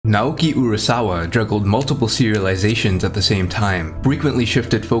Naoki Urasawa juggled multiple serializations at the same time, frequently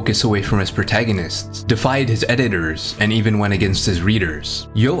shifted focus away from his protagonists, defied his editors, and even went against his readers.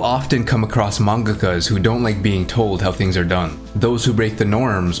 You'll often come across mangakas who don't like being told how things are done, those who break the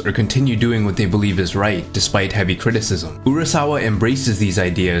norms or continue doing what they believe is right despite heavy criticism. Urasawa embraces these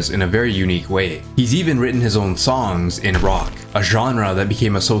ideas in a very unique way. He's even written his own songs in rock, a genre that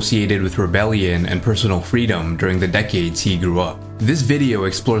became associated with rebellion and personal freedom during the decades he grew up. This video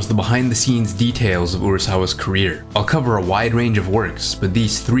explores the behind-the-scenes details of Urasawa's career. I'll cover a wide range of works, but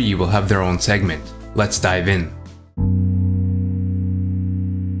these three will have their own segment. Let's dive in.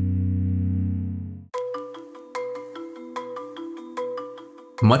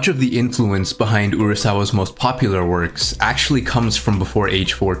 Much of the influence behind Urasawa's most popular works actually comes from before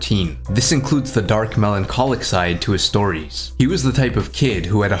age 14. This includes the dark melancholic side to his stories. He was the type of kid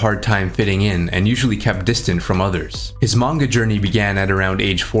who had a hard time fitting in and usually kept distant from others. His manga journey began at around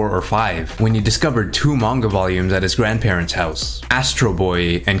age 4 or 5 when he discovered 2 manga volumes at his grandparents' house, Astro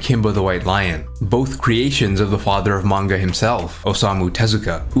Boy and Kimba the White Lion, both creations of the father of manga himself, Osamu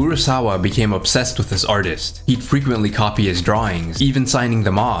Tezuka. Urasawa became obsessed with this artist. He'd frequently copy his drawings, even signing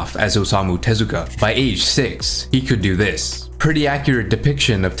them off as Osamu Tezuka. By age 6, he could do this. Pretty accurate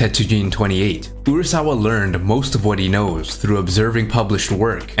depiction of Tetsujin 28. Urasawa learned most of what he knows through observing published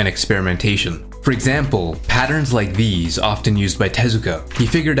work and experimentation. For example, patterns like these, often used by Tezuka, he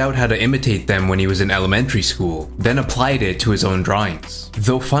figured out how to imitate them when he was in elementary school, then applied it to his own drawings.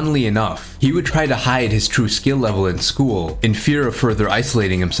 Though funnily enough, he would try to hide his true skill level in school in fear of further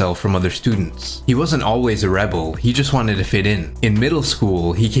isolating himself from other students. He wasn't always a rebel, he just wanted to fit in. In middle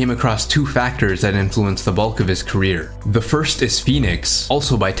school, he came across 2 factors that influenced the bulk of his career. The first is Phoenix,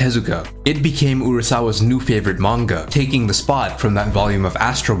 also by Tezuka. It became Urasawa's new favorite manga, taking the spot from that volume of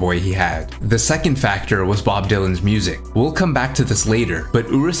Astro Boy he had. The second factor was Bob Dylan's music. We'll come back to this later, but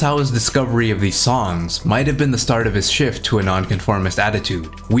Urasawa's discovery of these songs might have been the start of his shift to a nonconformist attitude.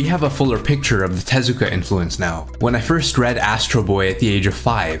 We have a fuller picture of the Tezuka influence now. When I first read Astro Boy at the age of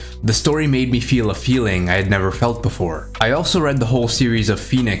 5, the story made me feel a feeling I had never felt before. I also read the whole series of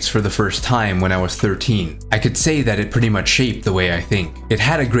Phoenix for the first time when I was 13. I could say that it pretty much shaped the way I think. It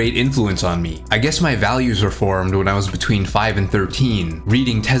had a great influence on me. I guess my values were formed when I was between 5 and 13,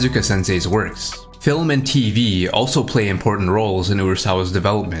 reading Tezuka sensei's works. Film and TV also play important roles in Urasawa's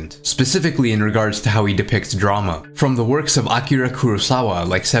development, specifically in regards to how he depicts drama. From the works of Akira Kurosawa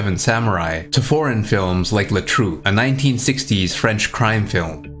like Seven Samurai, to foreign films like Le Trou, a 1960s French crime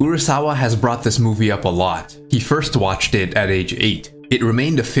film. Urasawa has brought this movie up a lot. He first watched it at age 8. It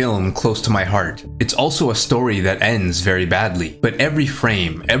remained a film close to my heart. It's also a story that ends very badly, but every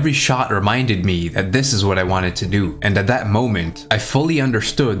frame, every shot reminded me that this is what I wanted to do. And at that moment, I fully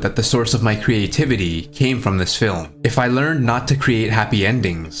understood that the source of my creativity came from this film. If I learned not to create happy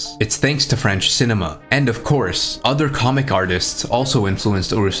endings, it's thanks to French cinema. And of course, other comic artists also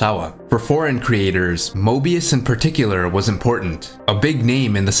influenced Urasawa. For foreign creators, Moebius in particular was important, a big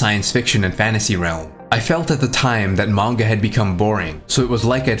name in the science fiction and fantasy realm. I felt at the time that manga had become boring, so it was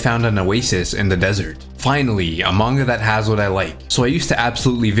like I'd found an oasis in the desert. Finally, a manga that has what I like, so I used to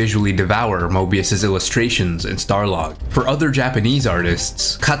absolutely visually devour Moebius's illustrations in Starlog. For other Japanese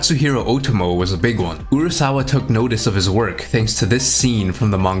artists, Katsuhiro Otomo was a big one. Urasawa took notice of his work thanks to this scene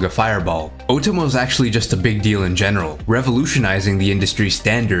from the manga Fireball. Otomo's actually just a big deal in general, revolutionizing the industry's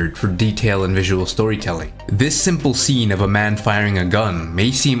standard for detail and visual storytelling. This simple scene of a man firing a gun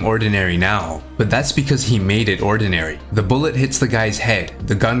may seem ordinary now, but that's because he made it ordinary. The bullet hits the guy's head,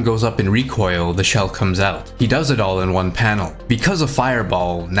 the gun goes up in recoil, the shell comes out. He does it all in one panel. Because of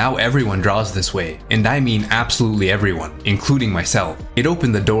Fireball, now everyone draws this way, and I mean absolutely everyone, including myself. It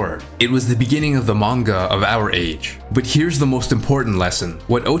opened the door. It was the beginning of the manga of our age. But here's the most important lesson.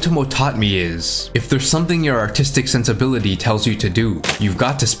 What Otomo taught me is, if there's something your artistic sensibility tells you to do, you've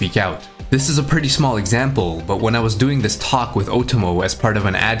got to speak out. This is a pretty small example, but when I was doing this talk with Otomo as part of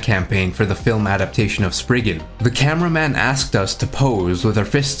an ad campaign for the film adaptation of Spriggan, the cameraman asked us to pose with our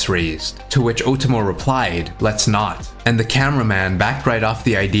fists raised, to which Otomo replied, "Let's not." And the cameraman backed right off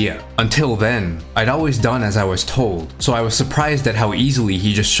the idea. Until then, I'd always done as I was told, so I was surprised at how easily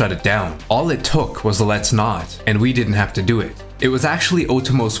he just shut it down. All it took was a "let's not," and we didn't have to do it. It was actually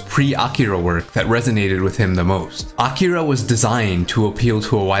Otomo's pre-Akira work that resonated with him the most. Akira was designed to appeal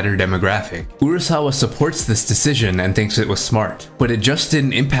to a wider demographic. Urasawa supports this decision and thinks it was smart, but it just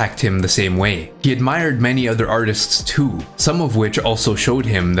didn't impact him the same way. He admired many other artists too, some of which also showed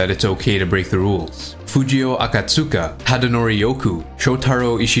him that it's okay to break the rules. Fujio Akatsuka, Tadanori Yoku,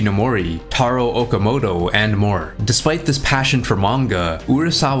 Shotaro Ishinomori, Taro Okamoto, and more. Despite this passion for manga,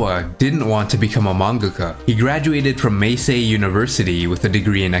 Urasawa didn't want to become a mangaka. He graduated from Meisei University with a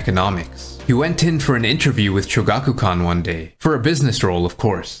degree in economics. He went in for an interview with Shogakukan one day, for a business role of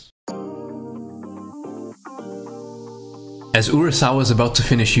course. As Urasawa's about to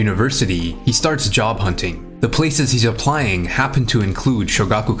finish university, he starts job hunting. The places he's applying happen to include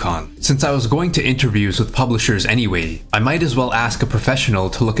Shogakukan. Since I was going to interviews with publishers anyway, I might as well ask a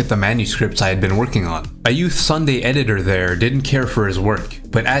professional to look at the manuscripts I had been working on. A Youth Sunday editor there didn't care for his work,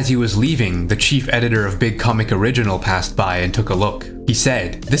 but as he was leaving, the chief editor of Big Comic Original passed by and took a look. He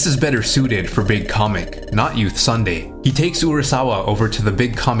said, "This is better suited for Big Comic, not Youth Sunday." He takes Urasawa over to the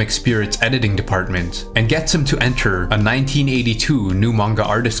Big Comic Spirits editing department and gets him to enter a 1982 new manga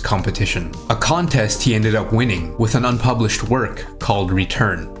artist competition, a contest he ended up winning with an unpublished work called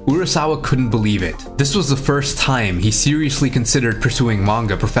Return. Urasawa couldn't believe it. This was the first time he seriously considered pursuing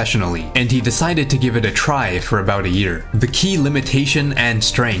manga professionally, and he decided to give it a try for about a year. The key limitation and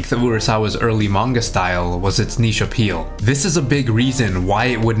strength of Urasawa's early manga style was its niche appeal. This is a big reason why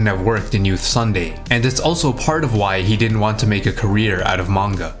it wouldn't have worked in Youth Sunday, and it's also part of why he didn't want to make a career out of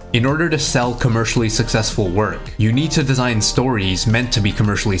manga. In order to sell commercially successful work, you need to design stories meant to be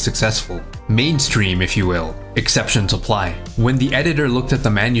commercially successful. Mainstream, if you will. Exceptions apply. When the editor looked at the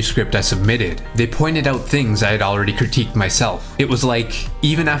manuscript I submitted, they pointed out things I had already critiqued myself. It was like,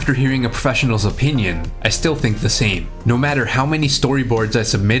 even after hearing a professional's opinion, I still think the same. No matter how many storyboards I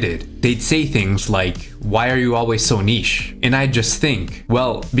submitted, they'd say things like, "Why are you always so niche?" And I'd just think,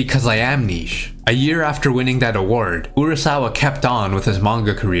 well, because I am niche. A year after winning that award, Urasawa kept on with his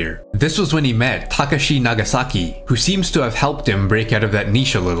manga career. This was when he met Takashi Nagasaki, who seems to have helped him break out of that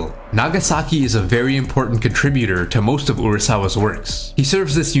niche a little. Nagasaki is a very important contributor to most of Urasawa's works. He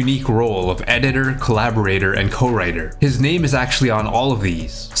serves this unique role of editor, collaborator, and co-writer. His name is actually on all of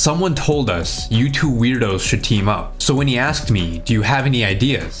these. Someone told us, "You two weirdos should team up." So when he asked me, "Do you have any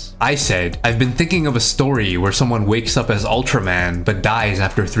ideas?" I said, "I've been thinking of a story where someone wakes up as Ultraman but dies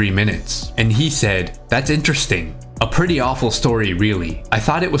after 3 minutes." And he said, "That's interesting." A pretty awful story, really. I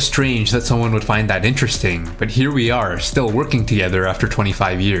thought it was strange that someone would find that interesting, but here we are, still working together after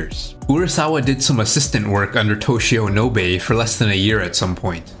 25 years. Urasawa did some assistant work under Toshio Nobe for less than a year at some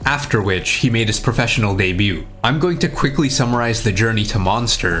point, after which he made his professional debut. I'm going to quickly summarize the journey to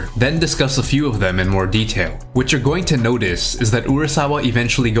Monster, then discuss a few of them in more detail. What you're going to notice is that Urasawa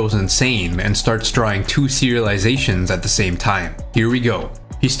eventually goes insane and starts drawing 2 serializations at the same time. Here we go.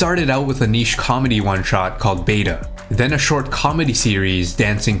 He started out with a niche comedy one-shot called Beta, then a short comedy series,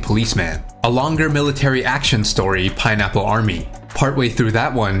 Dancing Policeman, a longer military action story, Pineapple Army. Partway through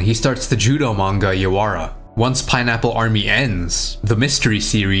that one, he starts the judo manga Yawara. Once Pineapple Army ends, the mystery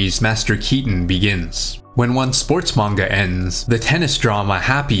series Master Keaton begins. When one sports manga ends, the tennis drama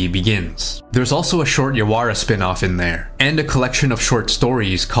Happy begins. There's also a short Yawara spin-off in there, and a collection of short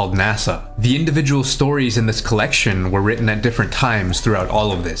stories called NASA. The individual stories in this collection were written at different times throughout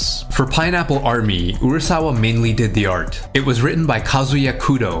all of this. For Pineapple Army, Urasawa mainly did the art. It was written by Kazuya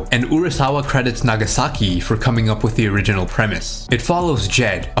Kudo, and Urasawa credits Nagasaki for coming up with the original premise. It follows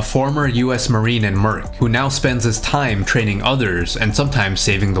Jed, a former US Marine and merc, who now spends his time training others and sometimes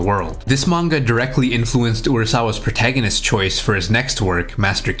saving the world. This manga directly influenced Urasawa's protagonist choice for his next work,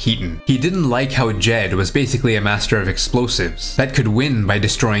 Master Keaton. He didn't like how Jed was basically a master of explosives that could win by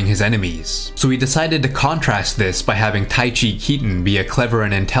destroying his enemies. So he decided to contrast this by having Taichi Keaton be a clever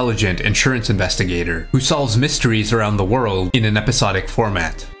and intelligent insurance investigator who solves mysteries around the world in an episodic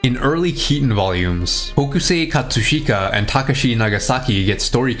format. In early Keaton volumes, Hokusei Katsushika and Takashi Nagasaki get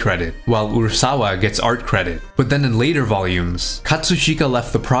story credit, while Urasawa gets art credit. But then in later volumes, Katsushika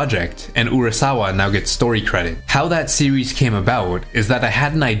left the project, and Urasawa now gets story credit. How that series came about is that I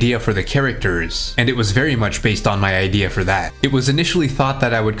had an idea for the characters, and it was very much based on my idea for that. It was initially thought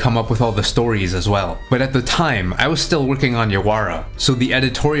that I would come up with all the stories as well, but at the time, I was still working on Yawara, so the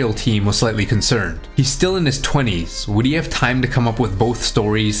editorial team was slightly concerned. He's still in his 20s, would he have time to come up with both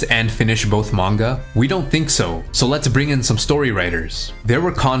stories and finish both manga? We don't think so, so let's bring in some story writers. There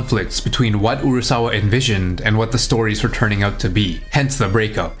were conflicts between what Urasawa envisioned and what the stories were turning out to be, hence the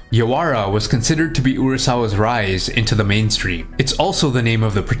breakup. Yawara was considered to be Urasawa's rise into the mainstream. It's also the name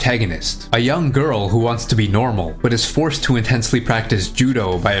of the protagonist, a young girl who wants to be normal, but is forced to intensely practice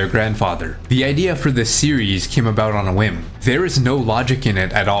judo by her grandfather. The idea for this series came about on a whim. There is no logic in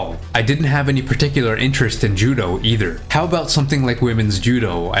it at all. I didn't have any particular interest in judo either. How about something like women's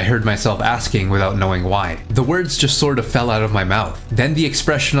judo? I heard myself asking without knowing why. The words just sort of fell out of my mouth. Then the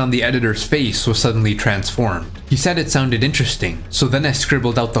expression on the editor's face was suddenly transformed. He said it sounded interesting, so then I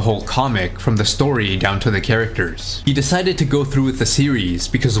scribbled out the whole comic from the story down to the characters. He decided to go through with the series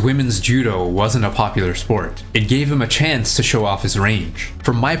because women's judo wasn't a popular sport. It gave him a chance to show off his range.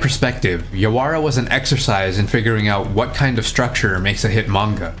 From my perspective, Yawara was an exercise in figuring out what kind of structure makes a hit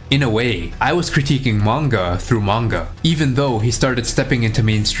manga. In a way, I was critiquing manga through manga. Even though he started stepping into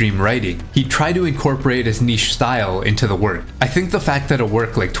mainstream writing, he tried to incorporate his niche style into the work. I think the fact that a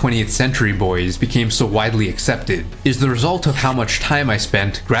work like 20th Century Boys became so widely accepted is the result of how much time I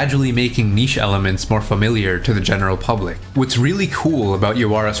spent gradually making niche elements more familiar to the general public. What's really cool about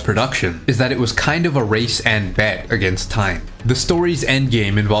Yawara's production is that it was kind of a race and bet against time. The story's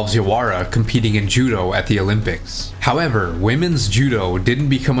endgame involves Yawara competing in judo at the Olympics. However, women's judo didn't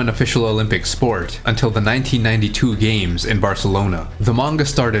become an official Olympic sport until the 1992 Games in Barcelona. The manga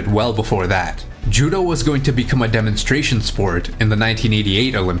started well before that. Judo was going to become a demonstration sport in the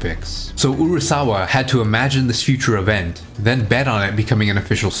 1988 Olympics, so Urasawa had to imagine this future event, then bet on it becoming an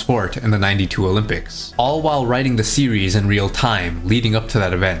official sport in the 92 Olympics, all while writing the series in real time leading up to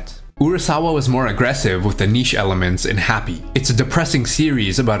that event. Urasawa was more aggressive with the niche elements in Happy. It's a depressing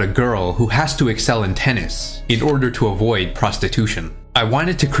series about a girl who has to excel in tennis in order to avoid prostitution. I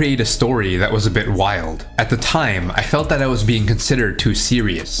wanted to create a story that was a bit wild. At the time, I felt that I was being considered too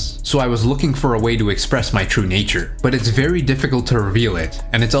serious, so I was looking for a way to express my true nature. But it's very difficult to reveal it,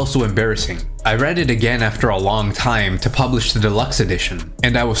 and it's also embarrassing. I read it again after a long time to publish the deluxe edition,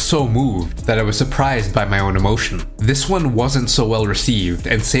 and I was so moved that I was surprised by my own emotion. This one wasn't so well received,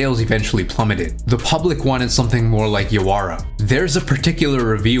 and sales eventually plummeted. The public wanted something more like Yawara. There's a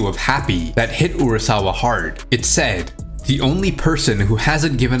particular review of Happy that hit Urasawa hard. It said, "The only person who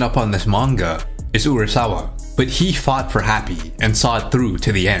hasn't given up on this manga is Urasawa, but he fought for Happy and saw it through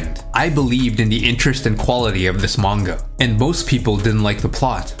to the end. I believed in the interest and quality of this manga, and most people didn't like the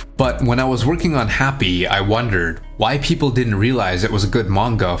plot. But when I was working on Happy, I wondered why people didn't realize it was a good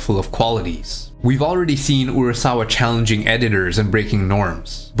manga full of qualities." We've already seen Urasawa challenging editors and breaking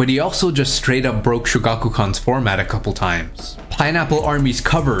norms, but he also just straight up broke Shogakukan's format a couple times. Pineapple Army's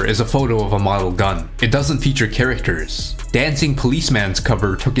cover is a photo of a model gun. It doesn't feature characters. Dancing Policeman's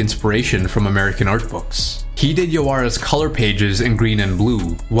cover took inspiration from American art books. He did Yawara's color pages in green and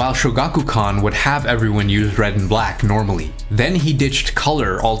blue, while Shogakukan would have everyone use red and black normally. Then he ditched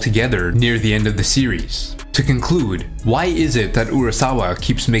color altogether near the end of the series. To conclude, why is it that Urasawa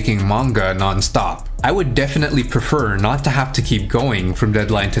keeps making manga non-stop? I would definitely prefer not to have to keep going from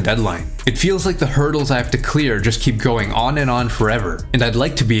deadline to deadline. It feels like the hurdles I have to clear just keep going on forever, and I'd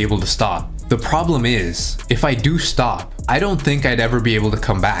like to be able to stop. The problem is, if I do stop, I don't think I'd ever be able to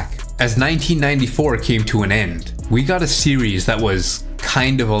come back. As 1994 came to an end, we got a series that was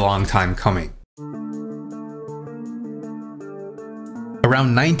kind of a long time coming.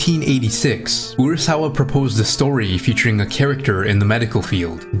 Around 1986, Urasawa proposed a story featuring a character in the medical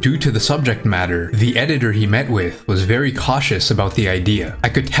field. Due to the subject matter, the editor he met with was very cautious about the idea. I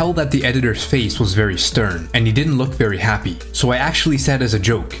could tell that the editor's face was very stern, and he didn't look very happy. So I actually said as a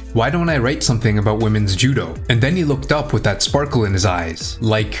joke, "Why don't I write something about women's judo?" And then he looked up with that sparkle in his eyes,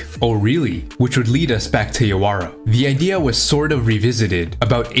 like, "Oh really?" Which would lead us back to Yawara. The idea was sort of revisited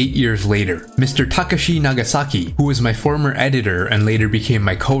about 8 years later. Mr. Takashi Nagasaki, who was my former editor and later became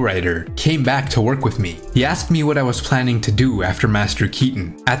my co-writer, came back to work with me. He asked me what I was planning to do after Master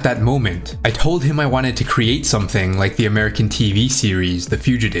Keaton. At that moment, I told him I wanted to create something like the American TV series The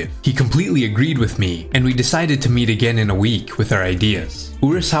Fugitive. He completely agreed with me, and we decided to meet again in a week with our ideas.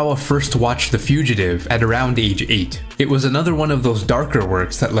 Urasawa first watched The Fugitive at around age 8. It was another one of those darker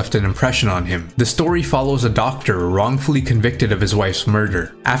works that left an impression on him. The story follows a doctor wrongfully convicted of his wife's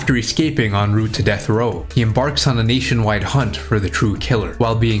murder. After escaping en route to death row, he embarks on a nationwide hunt for the true killer,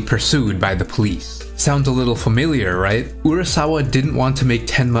 while being pursued by the police. Sounds a little familiar, right? Urasawa didn't want to make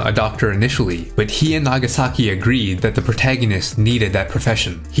Tenma a doctor initially, but he and Nagasaki agreed that the protagonist needed that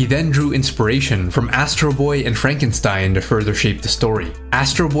profession. He then drew inspiration from Astro Boy and Frankenstein to further shape the story.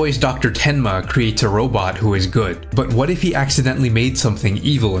 Astro Boy's Dr. Tenma creates a robot who is good, but what if he accidentally made something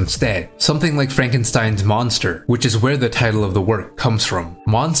evil instead? Something like Frankenstein's monster, which is where the title of the work comes from.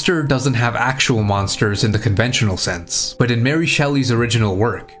 Monster doesn't have actual monsters in the conventional sense, but in Mary Shelley's original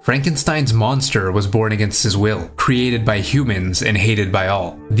work, Frankenstein's monster was born against his will, created by humans and hated by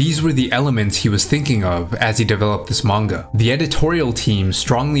all. These were the elements he was thinking of as he developed this manga. The editorial team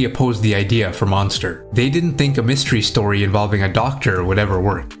strongly opposed the idea for Monster. They didn't think a mystery story involving a doctor would ever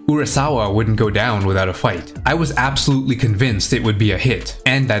work. Urasawa wouldn't go down without a fight. I was absolutely convinced it would be a hit,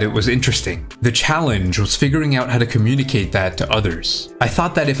 and that it was interesting. The challenge was figuring out how to communicate that to others. I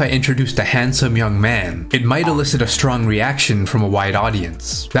thought that if I introduced a handsome young man, it might elicit a strong reaction from a wide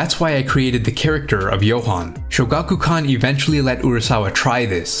audience. That's why I created the character daughter of Johan. Shogakukan eventually let Urasawa try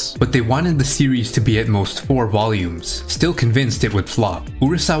this, but they wanted the series to be at most 4 volumes, still convinced it would flop.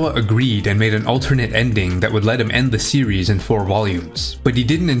 Urasawa agreed and made an alternate ending that would let him end the series in 4 volumes, but he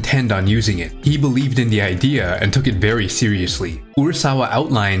didn't intend on using it. He believed in the idea and took it very seriously. Urasawa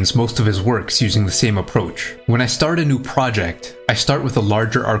outlines most of his works using the same approach. When I start a new project, I start with a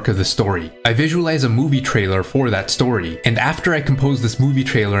larger arc of the story. I visualize a movie trailer for that story, and after I compose this movie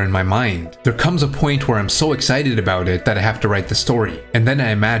trailer in my mind, there comes a point where I'm so excited about it that I have to write the story. And then I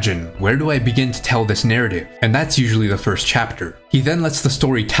imagine, where do I begin to tell this narrative? And that's usually the first chapter. He then lets the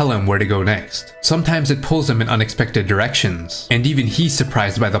story tell him where to go next. Sometimes it pulls him in unexpected directions, and even he's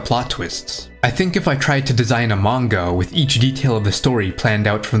surprised by the plot twists. I think if I tried to design a manga with each detail of the story planned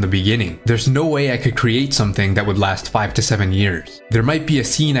out from the beginning, there's no way I could create something that would last 5 to 7 years. There might be a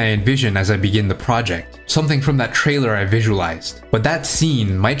scene I envision as I begin the project, something from that trailer I visualized, but that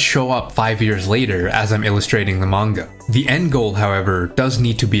scene might show up 5 years later as I'm illustrating the manga. The end goal, however, does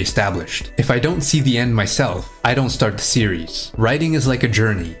need to be established. If I don't see the end myself, I don't start the series. Writing is like a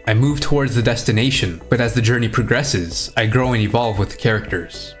journey. I move towards the destination, but as the journey progresses, I grow and evolve with the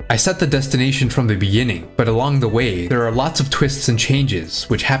characters. I set the destination from the beginning, but along the way, there are lots of twists and changes,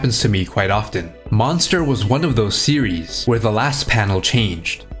 which happens to me quite often. Monster was one of those series where the last panel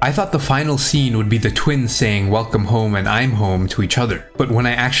changed. I thought the final scene would be the twins saying "welcome home" and "I'm home" to each other, but when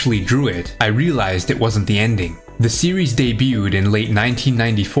I actually drew it, I realized it wasn't the ending. The series debuted in late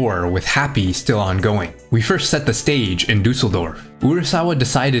 1994 with Happy still ongoing. We first set the stage in Dusseldorf. Urasawa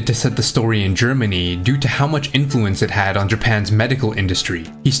decided to set the story in Germany due to how much influence it had on Japan's medical industry.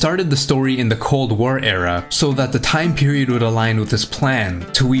 He started the story in the Cold War era so that the time period would align with his plan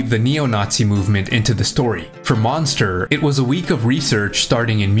to weave the neo-Nazi movement into the story. For Monster, it was a week of research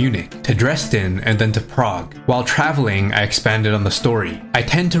starting in Munich, to Dresden, and then to Prague. While traveling, I expanded on the story. I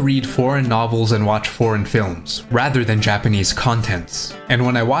tend to read foreign novels and watch foreign films, rather than Japanese contents. And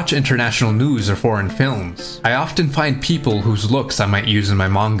when I watch international news or foreign films, I often find people whose looks I might use in my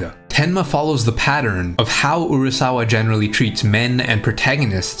manga. Tenma follows the pattern of how Urasawa generally treats men and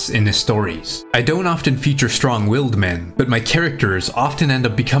protagonists in his stories. I don't often feature strong-willed men, but my characters often end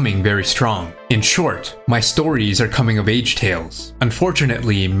up becoming very strong. In short, my stories are coming-of-age tales.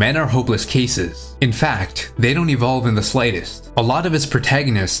 Unfortunately, men are hopeless cases. In fact, they don't evolve in the slightest. A lot of his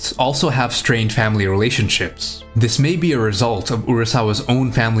protagonists also have strained family relationships. This may be a result of Urasawa's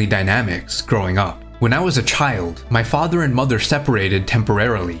own family dynamics growing up. When I was a child, my father and mother separated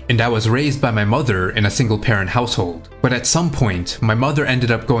temporarily, and I was raised by my mother in a single-parent household. But at some point, my mother ended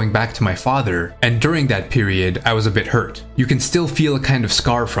up going back to my father, and during that period, I was a bit hurt. You can still feel a kind of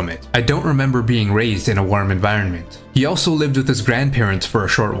scar from it. I don't remember being raised in a warm environment. He also lived with his grandparents for a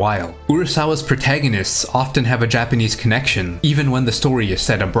short while. Urasawa's protagonists often have a Japanese connection, even when the story is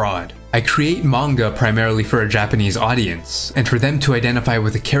set abroad. I create manga primarily for a Japanese audience, and for them to identify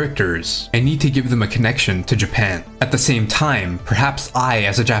with the characters, I need to give them a connection to Japan. At the same time, perhaps I,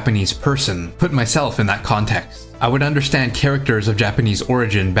 as a Japanese person, put myself in that context. I would understand characters of Japanese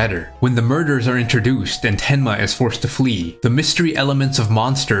origin better. When the murders are introduced and Tenma is forced to flee, the mystery elements of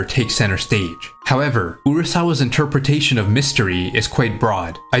Monster take center stage. However, Urasawa's interpretation of mystery is quite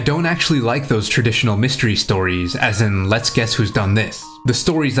broad. I don't actually like those traditional mystery stories, as in let's guess who's done this. The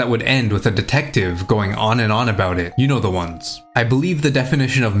stories that would end with a detective going on and on about it, you know the ones. I believe the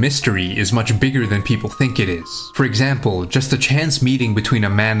definition of mystery is much bigger than people think it is. For example, just a chance meeting between a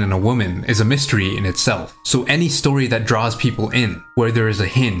man and a woman is a mystery in itself. So any story that draws people in, where there is a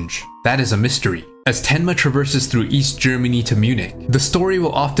hinge, that is a mystery. As Tenma traverses through East Germany to Munich, the story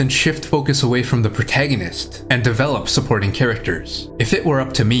will often shift focus away from the protagonist and develop supporting characters. If it were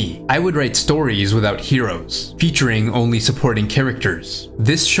up to me, I would write stories without heroes, featuring only supporting characters.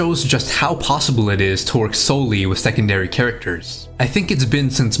 This shows just how possible it is to work solely with secondary characters. I think it's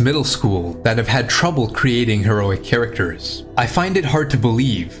been since middle school that I've had trouble creating heroic characters. I find it hard to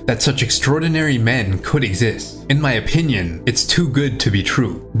believe that such extraordinary men could exist. In my opinion, it's too good to be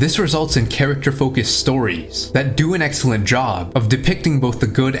true. This results in character-focused stories that do an excellent job of depicting both the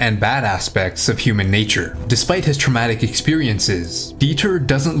good and bad aspects of human nature. Despite his traumatic experiences, Dieter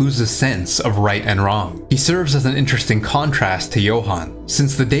doesn't lose his sense of right and wrong. He serves as an interesting contrast to Johan.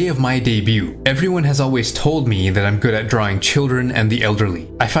 Since the day of my debut, everyone has always told me that I'm good at drawing children and the elderly.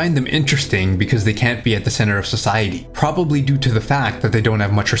 I find them interesting because they can't be at the center of society, probably due to the fact that they don't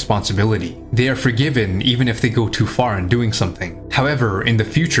have much responsibility. They are forgiven even if they go too far in doing something. However, in the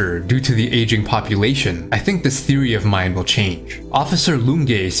future, due to the aging population, I think this theory of mine will change. Officer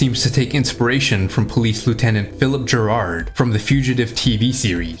Lunge seems to take inspiration from Police Lieutenant Philip Gerard from the Fugitive TV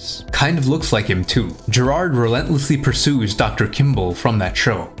series. Kind of looks like him too. Gerard relentlessly pursues Dr. Kimball from that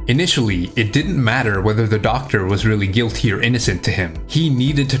show. Initially, it didn't matter whether the doctor was really guilty or innocent to him. He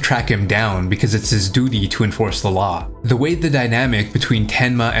needed to track him down because it's his duty to enforce the law. The way the dynamic between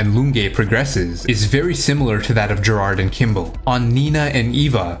Tenma and Lunge progresses is very similar to that of Gerard and Kimball. On Nina and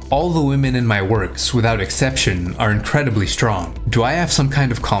Eva, all the women in my works, without exception, are incredibly strong. Do I have some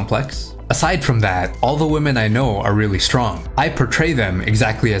kind of complex? Aside from that, all the women I know are really strong. I portray them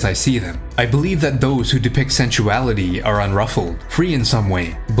exactly as I see them. I believe that those who depict sensuality are unruffled, free in some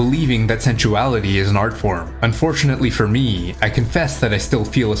way, believing that sensuality is an art form. Unfortunately for me, I confess that I still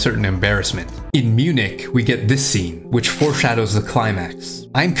feel a certain embarrassment. In Munich, we get this scene, which foreshadows the climax.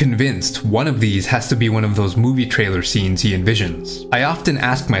 I'm convinced one of these has to be one of those movie trailer scenes he envisions. I often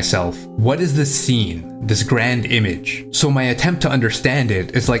ask myself, what is this scene, this grand image? So my attempt to understand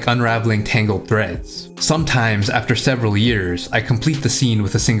it is like unraveling tangled threads. Sometimes, after several years, I complete the scene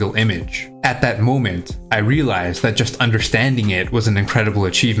with a single image. At that moment, I realized that just understanding it was an incredible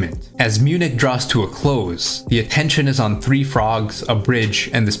achievement. As Munich draws to a close, the attention is on 3 frogs, a bridge,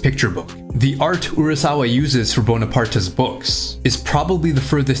 and this picture book. The art Urasawa uses for Bonaparte's books is probably the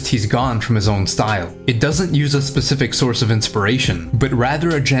furthest he's gone from his own style. It doesn't use a specific source of inspiration, but rather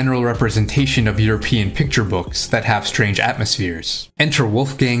a general representation of European picture books that have strange atmospheres. Enter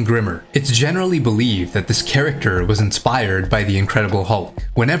Wolfgang Grimmer. It's generally believed that this character was inspired by the Incredible Hulk.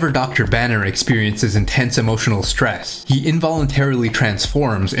 Whenever Dr. Banner experiences intense emotional stress, he involuntarily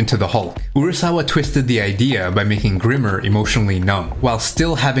transforms into the Hulk. Urasawa twisted the idea by making Grimmer emotionally numb, while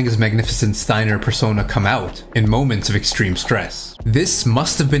still having his magnificent Steiner persona come out in moments of extreme stress. This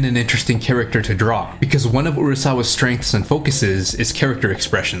must have been an interesting character to draw, because one of Urasawa's strengths and focuses is character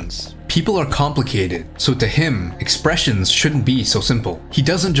expressions. People are complicated, so to him, expressions shouldn't be so simple. He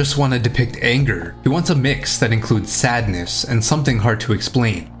doesn't just want to depict anger, he wants a mix that includes sadness and something hard to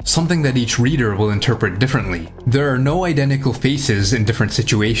explain. Something that each reader will interpret differently. There are no identical faces in different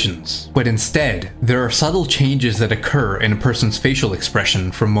situations, but instead, there are subtle changes that occur in a person's facial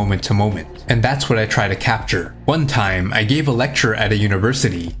expression from moment to moment, and that's what I try to capture. One time, I gave a lecture at a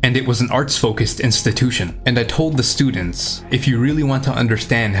university, and it was an arts-focused institution, and I told the students, if you really want to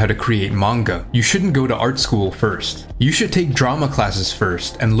understand how to create manga, you shouldn't go to art school first. You should take drama classes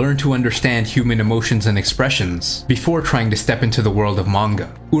first and learn to understand human emotions and expressions before trying to step into the world of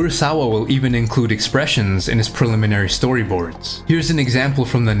manga. Urasawa will even include expressions in his preliminary storyboards. Here's an example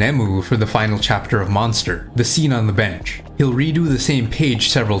from the Nemu for the final chapter of Monster, the scene on the bench. He'll redo the same page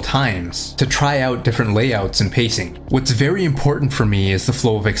several times to try out different layouts and pacing. What's very important for me is the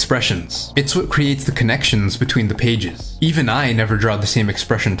flow of expressions. It's what creates the connections between the pages. Even I never draw the same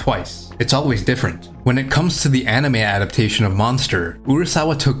expression twice. It's always different. When it comes to the anime adaptation of Monster,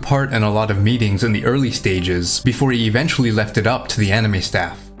 Urasawa took part in a lot of meetings in the early stages before he eventually left it up to the anime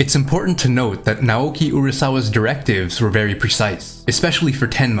staff. It's important to note that Naoki Urasawa's directives were very precise, especially for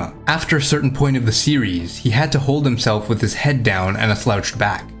Tenma. After a certain point of the series, he had to hold himself with his head down and a slouched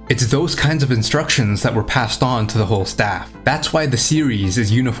back. It's those kinds of instructions that were passed on to the whole staff. That's why the series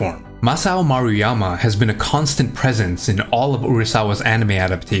is uniform. Masao Maruyama has been a constant presence in all of Urasawa's anime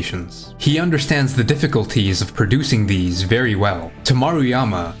adaptations. He understands the difficulties of producing these very well. To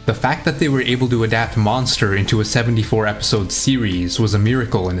Maruyama, the fact that they were able to adapt Monster into a 74-episode series was a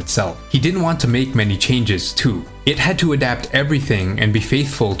miracle in itself. He didn't want to make many changes too. It had to adapt everything and be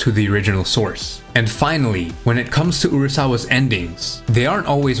faithful to the original source. And finally, when it comes to Urasawa's endings, they aren't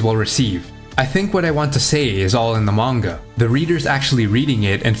always well received. I think what I want to say is all in the manga. The readers actually reading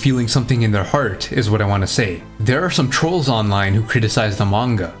it and feeling something in their heart is what I want to say. There are some trolls online who criticize the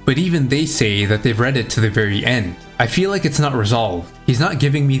manga, but even they say that they've read it to the very end. I feel like it's not resolved. He's not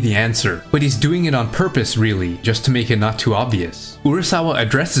giving me the answer, but he's doing it on purpose really, just to make it not too obvious. Urasawa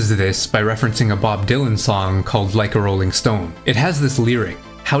addresses this by referencing a Bob Dylan song called Like a Rolling Stone. It has this lyric,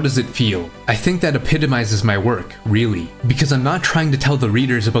 how does it feel? I think that epitomizes my work, really, because I'm not trying to tell the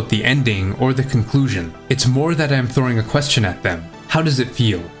readers about the ending or the conclusion. It's more that I'm throwing a question at them. How does it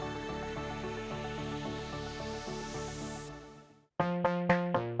feel?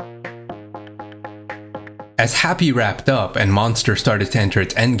 As Happy wrapped up and Monster started to enter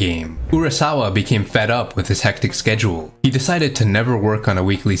its endgame, Urasawa became fed up with his hectic schedule. He decided to never work on a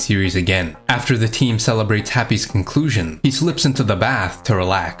weekly series again. After the team celebrates Happy's conclusion, he slips into the bath to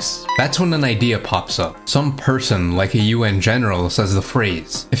relax. That's when an idea pops up. Some person, like a UN general, says the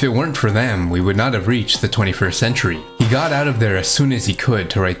phrase, "If it weren't for them, we would not have reached the 21st century." He got out of there as soon as he could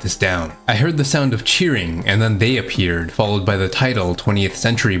to write this down. I heard the sound of cheering, and then they appeared, followed by the title 20th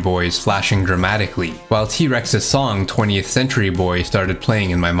Century Boys flashing dramatically, while T T-Rex's song 20th Century Boy started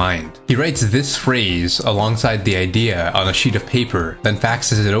playing in my mind. He writes this phrase alongside the idea on a sheet of paper, then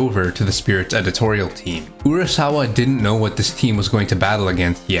faxes it over to the Spirit's editorial team. Urasawa didn't know what this team was going to battle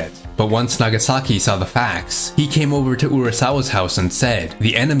against yet, but once Nagasaki saw the fax, he came over to Urasawa's house and said,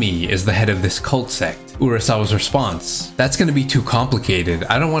 "The enemy is the head of this cult sect." Urasawa's response, "That's gonna be too complicated,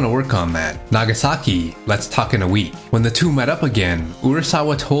 I don't want to work on that. Nagasaki, let's talk in a week." When the two met up again,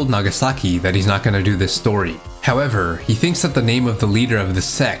 Urasawa told Nagasaki that he's not gonna do this story. However, he thinks that the name of the leader of the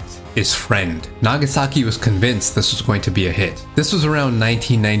sect is Friend. Nagasaki was convinced this was going to be a hit. This was around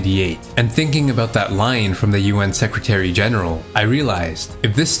 1998, and thinking about that line from the UN Secretary General, I realized,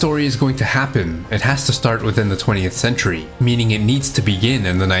 if this story is going to happen, it has to start within the 20th century, meaning it needs to begin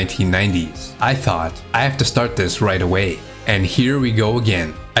in the 1990s. I thought, I have to start this right away. And here we go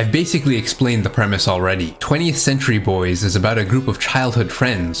again. I've basically explained the premise already. 20th Century Boys is about a group of childhood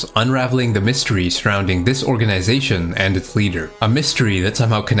friends unraveling the mystery surrounding this organization and its leader. A mystery that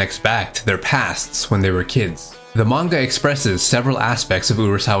somehow connects back to their pasts when they were kids. The manga expresses several aspects of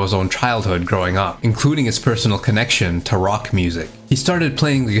Urasawa's own childhood growing up, including his personal connection to rock music. He started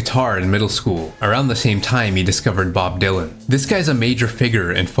playing the guitar in middle school, around the same time he discovered Bob Dylan. This guy's a major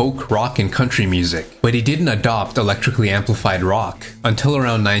figure in folk, rock, and country music, but he didn't adopt electrically amplified rock until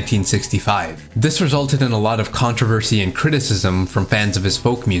around 1965. This resulted in a lot of controversy and criticism from fans of his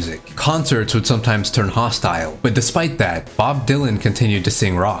folk music. Concerts would sometimes turn hostile, but despite that, Bob Dylan continued to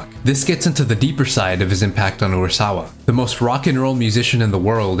sing rock. This gets into the deeper side of his impact on Urasawa. The most rock and roll musician in the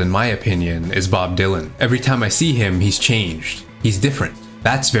world, in my opinion, is Bob Dylan. Every time I see him, he's changed. He's different.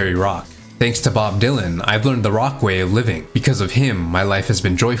 That's very rock. Thanks to Bob Dylan, I've learned the rock way of living. Because of him, my life has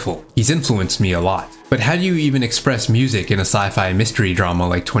been joyful. He's influenced me a lot. But how do you even express music in a sci-fi mystery drama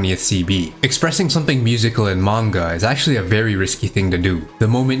like 20th CB? Expressing something musical in manga is actually a very risky thing to do. The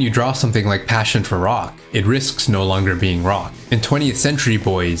moment you draw something like passion for rock, it risks no longer being rock. In 20th Century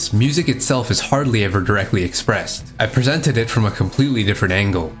Boys, music itself is hardly ever directly expressed. I presented it from a completely different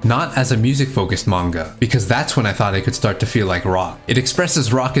angle, not as a music-focused manga, because that's when I thought it could start to feel like rock. It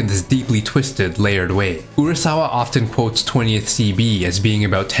expresses rock in this deeply twisted, layered way. Urasawa often quotes 20th CB as being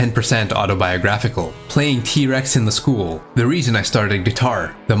about 10% autobiographical. Playing T-Rex in the school, the reason I started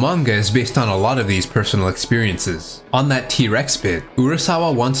guitar. The manga is based on a lot of these personal experiences. On that T-Rex bit,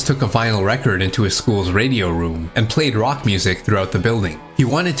 Urasawa once took a vinyl record into his school's radio room and played rock music throughout the building. He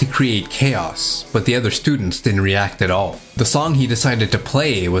wanted to create chaos, but the other students didn't react at all. The song he decided to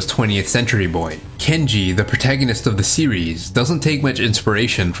play was 20th Century Boy. Kenji, the protagonist of the series, doesn't take much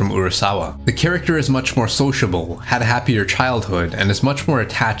inspiration from Urasawa. The character is much more sociable, had a happier childhood, and is much more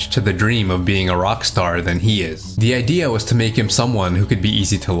attached to the dream of being a rock star than he is. The idea was to make him someone who could be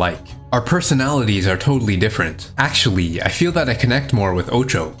easy to like. Our personalities are totally different. Actually, I feel that I connect more with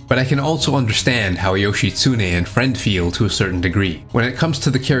Ocho, but I can also understand how Yoshitsune and Friend feel to a certain degree. When it comes to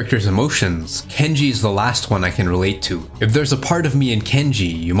the character's emotions, Kenji is the last one I can relate to. If there's a part of me in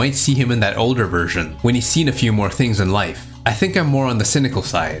Kenji, you might see him in that older version, when he's seen a few more things in life. I think I'm more on the cynical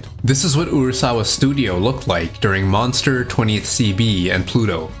side. This is what Urasawa's studio looked like during Monster, 20th CB, and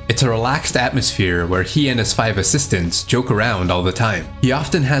Pluto. It's a relaxed atmosphere where he and his 5 assistants joke around all the time. He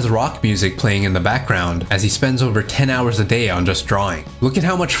often has rock music playing in the background as he spends over 10 hours a day on just drawing. Look at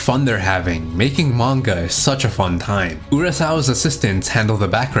how much fun they're having. Making manga is such a fun time. Urasawa's assistants handle the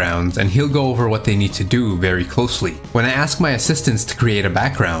backgrounds and he'll go over what they need to do very closely. When I ask my assistants to create a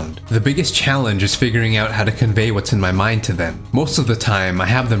background, the biggest challenge is figuring out how to convey what's in my mind to them. Most of the time, I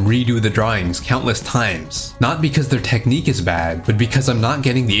have them redo the drawings countless times. Not because their technique is bad, but because I'm not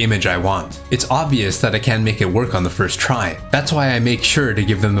getting the image I want. It's obvious that I can't make it work on the first try. That's why I make sure to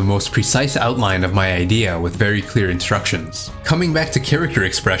give them the most precise outline of my idea with very clear instructions. Coming back to character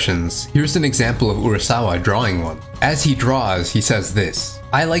expressions, here's an example of Urasawa drawing one. As he draws, he says this: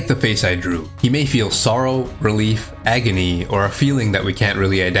 "I like the face I drew. He may feel sorrow, relief, agony, or a feeling that we can't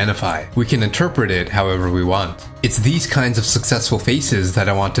really identify. We can interpret it however we want. It's these kinds of successful faces that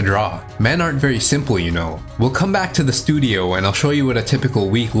I want to draw. Men aren't very simple, you know." We'll come back to the studio and I'll show you what a typical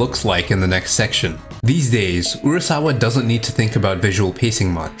week looks like in the next section. These days, Urasawa doesn't need to think about visual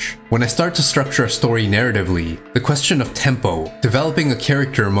pacing much. When I start to structure a story narratively, the question of tempo, developing a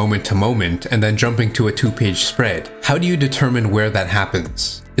character moment to moment and then jumping to a 2-page spread, how do you determine where that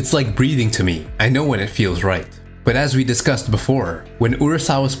happens? It's like breathing to me. I know when it feels right. But as we discussed before, when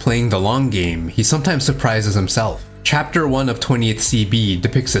Urasawa's playing the long game, he sometimes surprises himself. Chapter 1 of 20th CB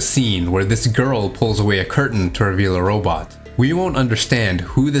depicts a scene where this girl pulls away a curtain to reveal a robot. We won't understand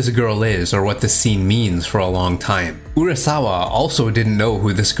who this girl is or what this scene means for a long time. Urasawa also didn't know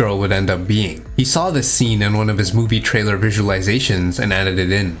who this girl would end up being. He saw this scene in one of his movie trailer visualizations and added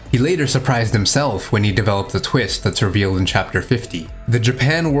it in. He later surprised himself when he developed the twist that's revealed in Chapter 50. The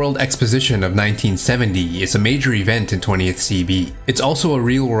Japan World Exposition of 1970 is a major event in 20th CB. It's also a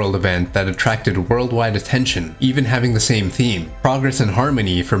real-world event that attracted worldwide attention, even having the same theme, progress and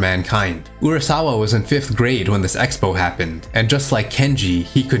harmony for mankind. Urasawa was in 5th grade when this expo happened, and just like Kenji,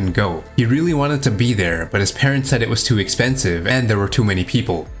 he couldn't go. He really wanted to be there, but his parents said it was too expensive and there were too many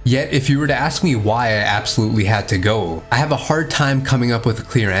people. Yet, if you were to ask me why I absolutely had to go, I have a hard time coming up with a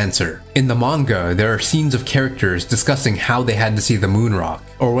clear answer. In the manga, there are scenes of characters discussing how they had to see the moon rock,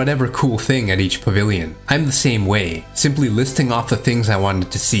 or whatever cool thing at each pavilion. I'm the same way, simply listing off the things I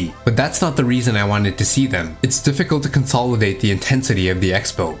wanted to see. But that's not the reason I wanted to see them. It's difficult to consolidate the intensity of the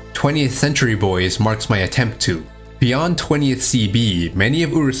expo. 20th Century Boys marks my attempt to. Beyond 20th CB, many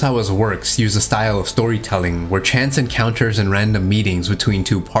of Urasawa's works use a style of storytelling where chance encounters and random meetings between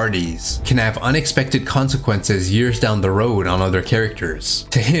two parties can have unexpected consequences years down the road on other characters.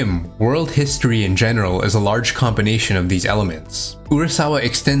 To him, world history in general is a large combination of these elements. Urasawa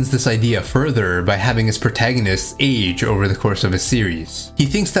extends this idea further by having his protagonists age over the course of his series. He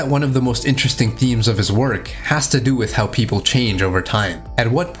thinks that one of the most interesting themes of his work has to do with how people change over time. At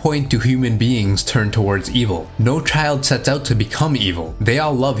what point do human beings turn towards evil? No child sets out to become evil. They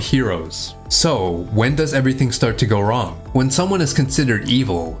all love heroes. So, when does everything start to go wrong? When someone is considered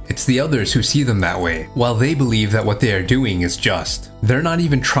evil, it's the others who see them that way, while they believe that what they are doing is just. They're not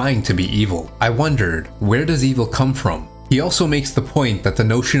even trying to be evil. I wondered, where does evil come from? He also makes the point that the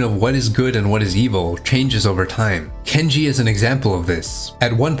notion of what is good and what is evil changes over time. Kenji is an example of this.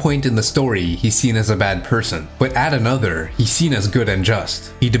 At one point in the story, he's seen as a bad person, but at another, he's seen as good and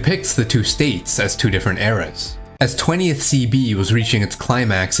just. He depicts the two states as two different eras. As 20th CB was reaching its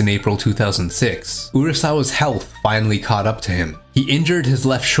climax in April 2006, Urasawa's health finally caught up to him. He injured his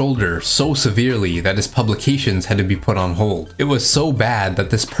left shoulder so severely that his publications had to be put on hold. It was so bad that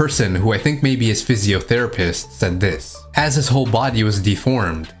this person, who I think may be his physiotherapist, said this. As his whole body was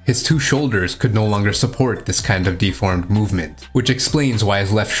deformed, his two shoulders could no longer support this kind of deformed movement, which explains why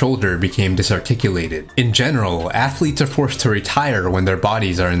his left shoulder became disarticulated. In general, athletes are forced to retire when their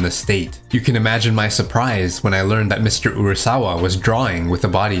bodies are in this state. You can imagine my surprise when I learned that Mr. Urasawa was drawing with a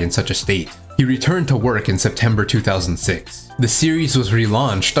body in such a state. He returned to work in September 2006. The series was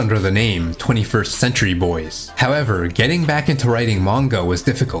relaunched under the name 21st Century Boys. However, getting back into writing manga was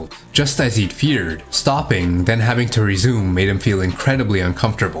difficult. Just as he'd feared, stopping, then having to resume made him feel incredibly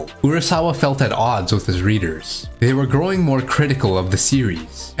uncomfortable. Urasawa felt at odds with his readers. They were growing more critical of the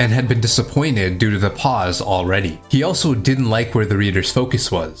series, and had been disappointed due to the pause already. He also didn't like where the reader's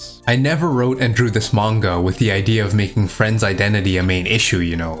focus was. I never wrote and drew this manga with the idea of making Friend's identity a main issue,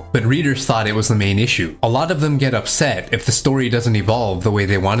 you know, but readers thought it was the main issue. A lot of them get upset if the story doesn't evolve the way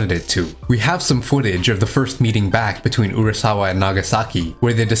they wanted it to. We have some footage of the first meeting back between Urasawa and Nagasaki,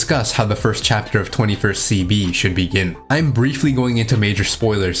 where they discuss how the first chapter of 21st CB should begin. I'm briefly going into major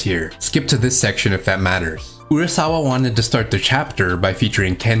spoilers here. Skip to this section if that matters. Urasawa wanted to start the chapter by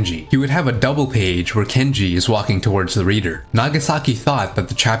featuring Kenji. He would have a double page where Kenji is walking towards the reader. Nagasaki thought that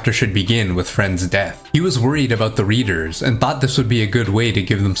the chapter should begin with Friend's death. He was worried about the readers and thought this would be a good way to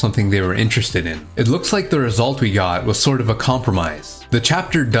give them something they were interested in. It looks like the result we got was sort of a compromise. The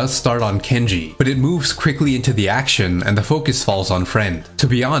chapter does start on Kenji, but it moves quickly into the action and the focus falls on Friend. To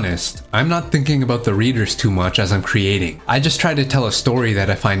be honest, I'm not thinking about the readers too much as I'm creating. I just try to tell a story that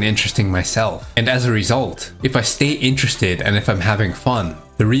I find interesting myself, and as a result, if I stay interested and if I'm having fun,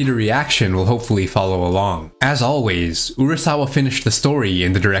 the reader reaction will hopefully follow along. As always, Urasawa finished the story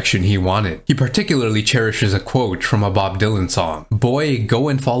in the direction he wanted. He particularly cherishes a quote from a Bob Dylan song, "Boy, go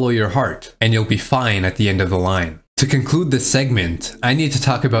and follow your heart, and you'll be fine," at the end of the line. To conclude this segment, I need to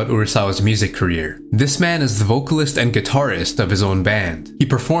talk about Urasawa's music career. This man is the vocalist and guitarist of his own band. He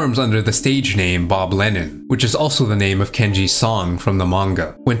performs under the stage name Bob Lennon, which is also the name of Kenji's song from the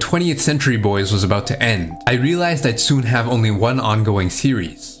manga. When 20th Century Boys was about to end, I realized I'd soon have only one ongoing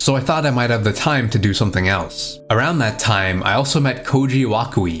series, so I thought I might have the time to do something else. Around that time, I also met Koji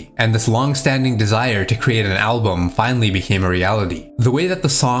Wakui, and this long-standing desire to create an album finally became a reality. The way that the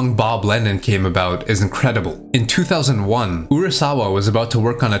song Bob Lennon came about is incredible. In 2001, Urasawa was about to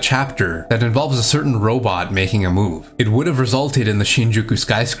work on a chapter that involves a certain robot making a move. It would have resulted in the Shinjuku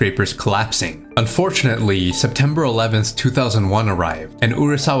skyscrapers collapsing. Unfortunately, September 11th, 2001 arrived, and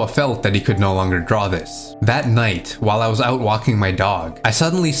Urasawa felt that he could no longer draw this. That night, while I was out walking my dog, I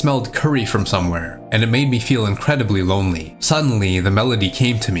suddenly smelled curry from somewhere. and it made me feel incredibly lonely. Suddenly, the melody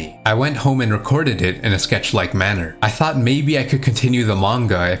came to me. I went home and recorded it in a sketch-like manner. I thought maybe I could continue the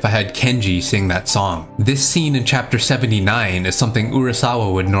manga if I had Kenji sing that song. This scene in chapter 79 is something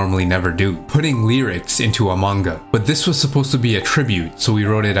Urasawa would normally never do, putting lyrics into a manga. But this was supposed to be a tribute, so we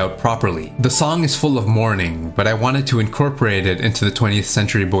wrote it out properly. The song is full of mourning, but I wanted to incorporate it into the 20th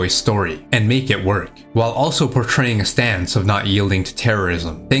Century Boys story and make it work, while also portraying a stance of not yielding to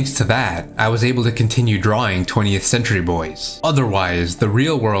terrorism. Thanks to that, I was able to continue drawing 20th Century Boys. Otherwise, the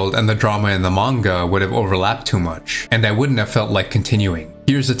real world and the drama in the manga would have overlapped too much, and I wouldn't have felt like continuing.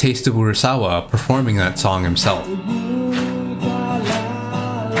 Here's a taste of Urasawa performing that song himself.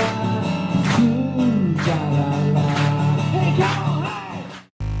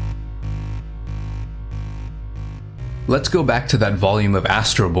 Let's go back to that volume of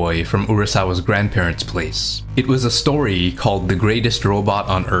Astro Boy from Urasawa's grandparents' place. It was a story called The Greatest Robot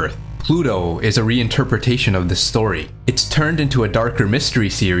on Earth. Pluto is a reinterpretation of this story. It's turned into a darker mystery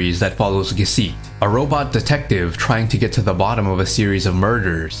series that follows Gesickt, a robot detective trying to get to the bottom of a series of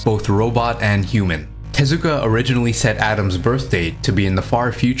murders, both robot and human. Tezuka originally set Adam's birth date to be in the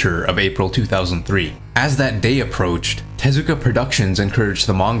far future of April 2003. As that day approached, Tezuka Productions encouraged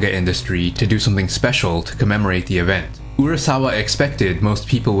the manga industry to do something special to commemorate the event. Urasawa expected most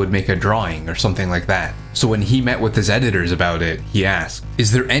people would make a drawing or something like that, so when he met with his editors about it, he asked,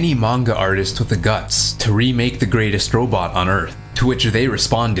 "Is there any manga artist with the guts to remake The Greatest Robot on Earth?" To which they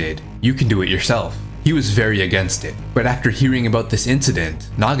responded, "You can do it yourself." He was very against it, but after hearing about this incident,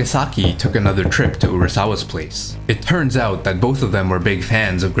 Nagasaki took another trip to Urasawa's place. It turns out that both of them were big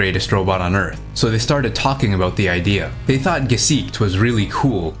fans of Greatest Robot on Earth, so they started talking about the idea. They thought Gesickt was really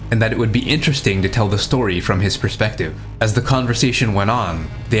cool, and that it would be interesting to tell the story from his perspective. As the conversation went on,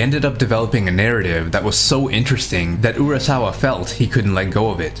 they ended up developing a narrative that was so interesting that Urasawa felt he couldn't let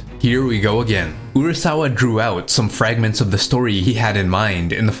go of it. Here we go again. Urasawa drew out some fragments of the story he had in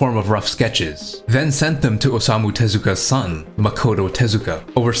mind in the form of rough sketches, then sent them to Osamu Tezuka's son, Makoto Tezuka.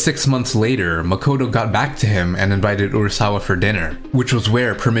 Over 6 months later, Makoto got back to him and invited Urasawa for dinner, which was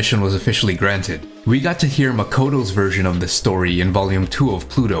where permission was officially granted. We got to hear Makoto's version of this story in Volume 2 of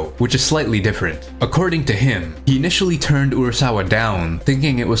Pluto, which is slightly different. According to him, he initially turned Urasawa down,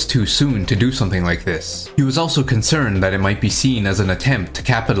 thinking it was too soon to do something like this. He was also concerned that it might be seen as an attempt to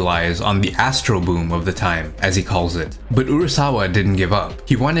capitalize on the Astro boom of the time, as he calls it. But Urasawa didn't give up.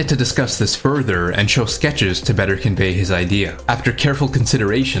 He wanted to discuss this further and show sketches to better convey his idea. After careful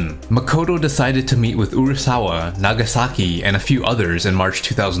consideration, Makoto decided to meet with Urasawa, Nagasaki, and a few others in March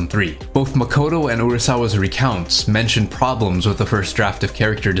 2003. Both Makoto and Urasawa's recounts mentioned problems with the first draft of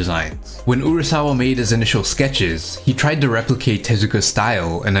character designs. When Urasawa made his initial sketches, he tried to replicate Tezuka's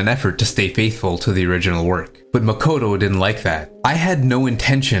style in an effort to stay faithful to the original work. But Makoto didn't like that. I had no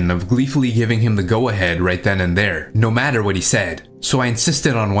intention of gleefully giving him the go-ahead right then and there, no matter what he said, so I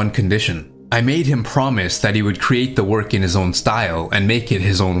insisted on one condition. I made him promise that he would create the work in his own style and make it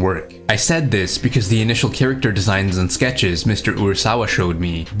his own work. I said this because the initial character designs and sketches Mr. Urasawa showed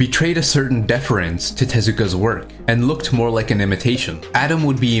me betrayed a certain deference to Tezuka's work and looked more like an imitation. Adam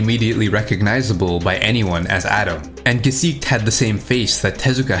would be immediately recognizable by anyone as Adam, and Gesickt had the same face that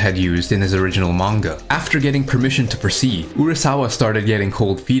Tezuka had used in his original manga. After getting permission to proceed, Urasawa started getting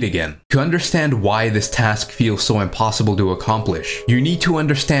cold feet again. To understand why this task feels so impossible to accomplish, you need to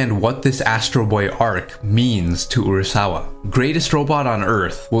understand what this Astro Boy arc means to Urasawa. Greatest Robot on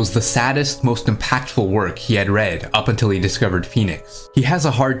Earth was the saddest, most impactful work he had read up until he discovered Phoenix. He has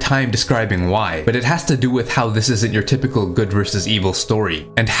a hard time describing why, but it has to do with how this isn't your typical good versus evil story,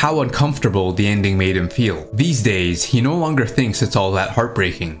 and how uncomfortable the ending made him feel. These days, he no longer thinks it's all that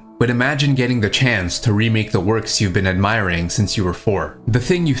heartbreaking. But imagine getting the chance to remake the works you've been admiring since you were 4. The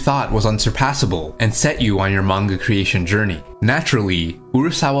thing you thought was unsurpassable and set you on your manga creation journey. Naturally,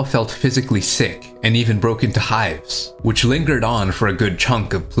 Urasawa felt physically sick and even broke into hives, which lingered on for a good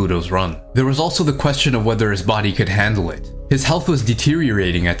chunk of Pluto's run. There was also the question of whether his body could handle it. His health was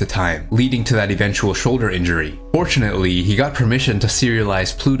deteriorating at the time, leading to that eventual shoulder injury. Fortunately, he got permission to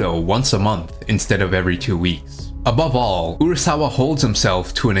serialize Pluto once a month instead of every 2 weeks. Above all, Urasawa holds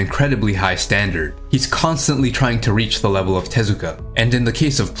himself to an incredibly high standard. He's constantly trying to reach the level of Tezuka, and in the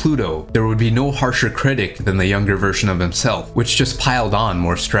case of Pluto, there would be no harsher critic than the younger version of himself, which just piled on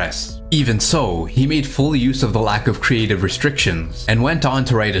more stress. Even so, he made full use of the lack of creative restrictions, and went on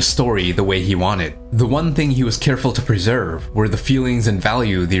to write a story the way he wanted. The one thing he was careful to preserve were the feelings and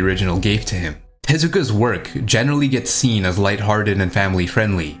value the original gave to him. Tezuka's work generally gets seen as lighthearted and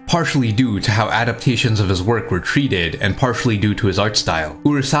family-friendly, partially due to how adaptations of his work were treated and partially due to his art style.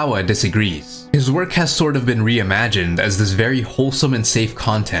 Urasawa disagrees. His work has sort of been reimagined as this very wholesome and safe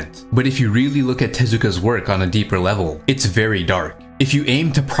content, but if you really look at Tezuka's work on a deeper level, it's very dark. If you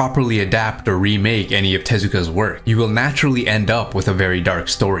aim to properly adapt or remake any of Tezuka's work, you will naturally end up with a very dark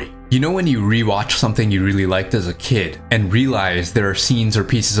story. You know when you rewatch something you really liked as a kid and realize there are scenes or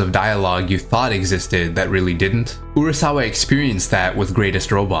pieces of dialogue you thought existed that really didn't? Urasawa experienced that with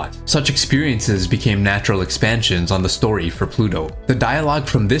Greatest Robot. Such experiences became natural expansions on the story for Pluto. The dialogue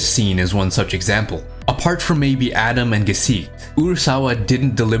from this scene is one such example. Apart from maybe Adam and Gesicht, Urasawa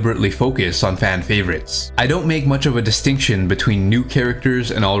didn't deliberately focus on fan favorites. I don't make much of a distinction between new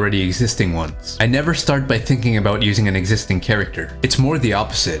characters and already existing ones. I never start by thinking about using an existing character. It's more the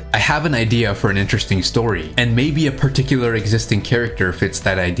opposite. I have an idea for an interesting story, and maybe a particular existing character fits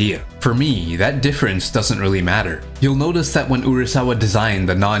that idea. For me, that difference doesn't really matter. You'll notice that when Urasawa designed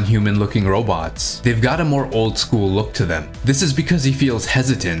the non-human looking robots, they've got a more old school look to them. This is because he feels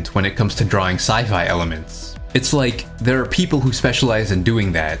hesitant when it comes to drawing sci-fi elements. It's like, there are people who specialize in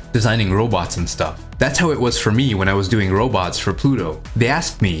doing that, designing robots and stuff. That's how it was for me when I was doing robots for Pluto. They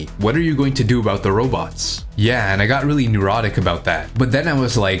asked me, what are you going to do about the robots? Yeah, and I got really neurotic about that. But then I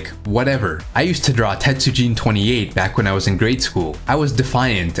was like, whatever. I used to draw Tetsujin 28 back when I was in grade school. I was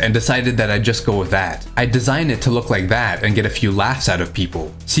defiant and decided that I'd just go with that. I'd design it to look like that and get a few laughs out of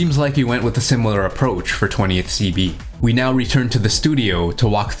people. Seems like you went with a similar approach for 20th CB. We now return to the studio to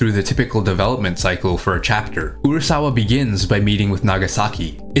walk through the typical development cycle for a chapter. Urasawa begins by meeting with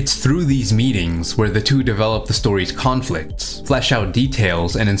Nagasaki. It's through these meetings where the two develop the story's conflicts, flesh out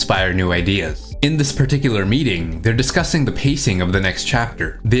details, and inspire new ideas. In this particular meeting, they're discussing the pacing of the next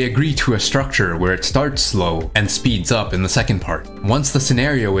chapter. They agree to a structure where it starts slow and speeds up in the second part. Once the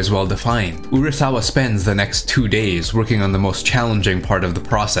scenario is well defined, Urasawa spends the next 2 days working on the most challenging part of the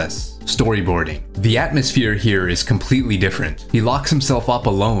process: storyboarding. The atmosphere here is completely different. He locks himself up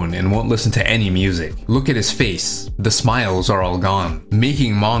alone and won't listen to any music. Look at his face. The smiles are all gone.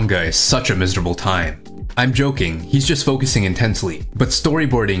 Making manga is such a miserable time. I'm joking, he's just focusing intensely. But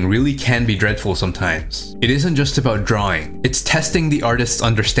storyboarding really can be dreadful sometimes. It isn't just about drawing, it's testing the artist's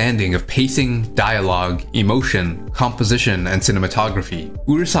understanding of pacing, dialogue, emotion, composition, and cinematography.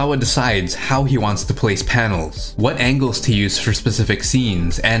 Urasawa decides how he wants to place panels, what angles to use for specific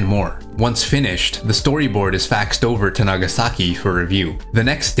scenes, and more. Once finished, the storyboard is faxed over to Nagasaki for review. The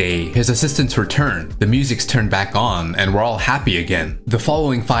next day, his assistants return, the music's turned back on, and we're all happy again. The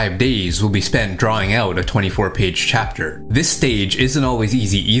following 5 days will be spent drawing out a 24-page chapter. This stage isn't always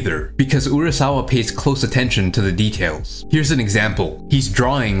easy either, because Urasawa pays close attention to the details. Here's an example. He's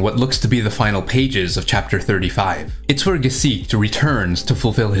drawing what looks to be the final pages of chapter 35. It's where Gesicht returns to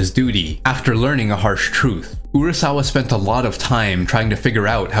fulfill his duty after learning a harsh truth. Urasawa spent a lot of time trying to figure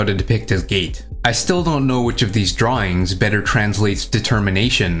out how to depict his gait. I still don't know which of these drawings better translates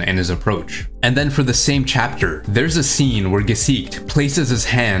determination in his approach. And then for the same chapter, there's a scene where Gesicht places his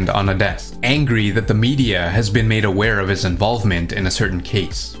hand on a desk, angry that the media has been made aware of his involvement in a certain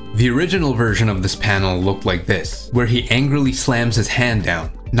case. The original version of this panel looked like this, where he angrily slams his hand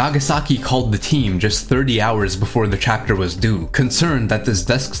down. Nagasaki called the team just 30 hours before the chapter was due, concerned that this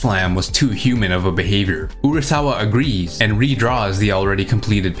desk slam was too human of a behavior. Urasawa agrees and redraws the already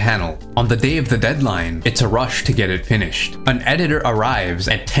completed panel. On the day of the deadline, it's a rush to get it finished. An editor arrives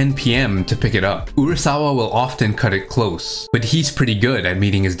at 10 PM to pick it up. Urasawa will often cut it close, but he's pretty good at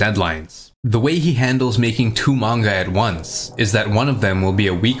meeting his deadlines. The way he handles making 2 manga at once is that one of them will be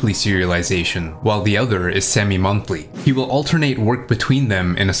a weekly serialization, while the other is semi-monthly. He will alternate work between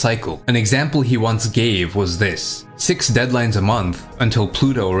them in a cycle. An example he once gave was this: 6 deadlines a month, until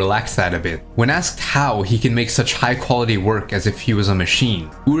Pluto relaxed that a bit. When asked how he can make such high quality work as if he was a machine,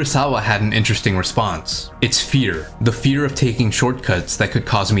 Urasawa had an interesting response. It's fear. The fear of taking shortcuts that could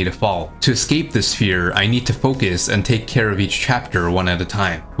cause me to fall. To escape this fear, I need to focus and take care of each chapter one at a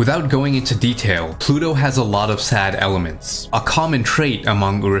time. Without going into detail, Pluto has a lot of sad elements, a common trait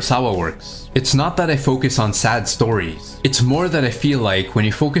among Urasawa works. It's not that I focus on sad stories, it's more that I feel like when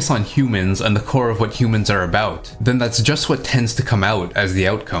you focus on humans and the core of what humans are about, then that's just what tends to come out as the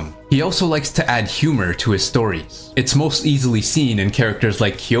outcome. He also likes to add humor to his stories. It's most easily seen in characters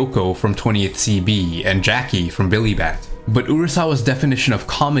like Kyoko from 20th CB and Jackie from Billy Bat. But Urasawa's definition of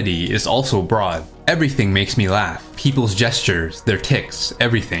comedy is also broad. Everything makes me laugh. People's gestures, their tics,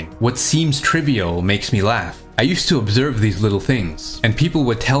 everything. What seems trivial makes me laugh. I used to observe these little things, and people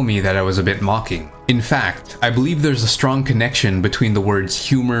would tell me that I was a bit mocking. In fact, I believe there's a strong connection between the words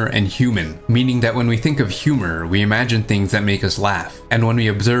humor and human, meaning that when we think of humor, we imagine things that make us laugh, and when we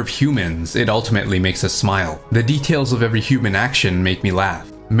observe humans, it ultimately makes us smile. The details of every human action make me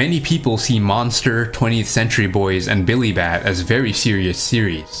laugh. Many people see Monster, 20th Century Boys, and Billy Bat as very serious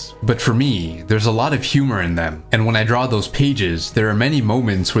series. But for me, there's a lot of humor in them, and when I draw those pages, there are many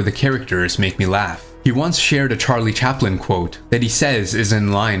moments where the characters make me laugh. He once shared a Charlie Chaplin quote that he says is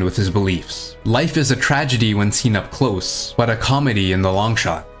in line with his beliefs. Life is a tragedy when seen up close, but a comedy in the long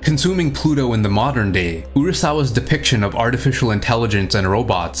shot. Consuming Pluto in the modern day, Urasawa's depiction of artificial intelligence and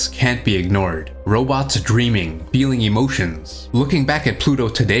robots can't be ignored. Robots dreaming, feeling emotions. Looking back at Pluto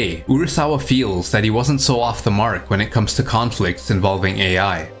today, Urasawa feels that he wasn't so off the mark when it comes to conflicts involving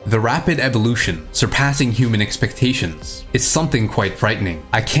AI. The rapid evolution, surpassing human expectations, is something quite frightening.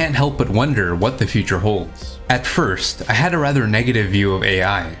 I can't help but wonder what the future holds. At first, I had a rather negative view of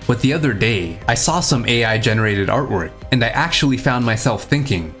AI, but the other day, I saw some AI-generated artwork, and I actually found myself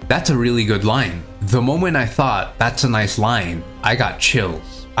thinking, that's a really good line. The moment I thought, that's a nice line, I got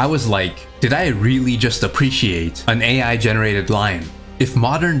chills. I was like, did I really just appreciate an AI-generated line? If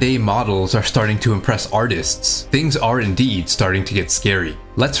modern-day models are starting to impress artists, things are indeed starting to get scary.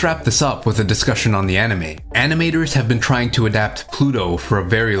 Let's wrap this up with a discussion on the anime. Animators have been trying to adapt Pluto for a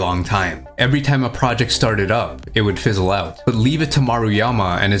very long time. Every time a project started up, it would fizzle out. But leave it to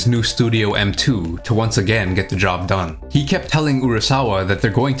Maruyama and his new studio M2 to once again get the job done. He kept telling Urasawa that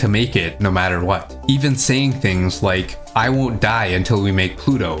they're going to make it no matter what. Even saying things like, I won't die until we make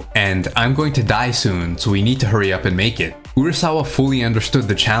Pluto, and I'm going to die soon, so we need to hurry up and make it. Urasawa fully understood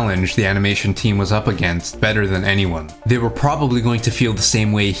the challenge the animation team was up against better than anyone. They were probably going to feel the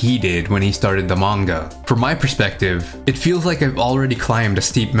same way he did when he started the manga. From my perspective, it feels like I've already climbed a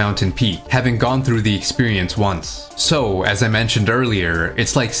steep mountain peak, having gone through the experience once. So, as I mentioned earlier,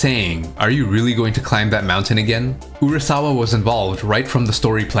 it's like saying, are you really going to climb that mountain again? Urasawa was involved right from the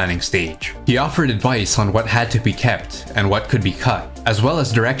story planning stage. He offered advice on what had to be kept and what could be cut, as well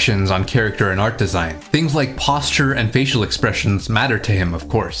as directions on character and art design. Things like posture and facial expressions matter to him, of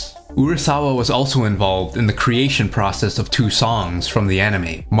course. Urasawa was also involved in the creation process of two songs from the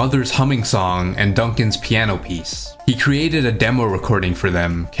anime, Mother's Humming Song and Duncan's Piano Piece. He created a demo recording for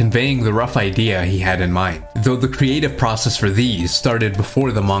them, conveying the rough idea he had in mind, though the creative process for these started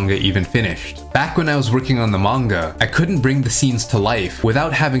before the manga even finished. Back when I was working on the manga, I couldn't bring the scenes to life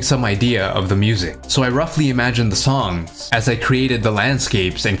without having some idea of the music, so I roughly imagined the songs as I created the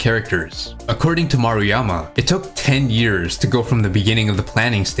landscapes and characters. According to Maruyama, it took 10 years to go from the beginning of the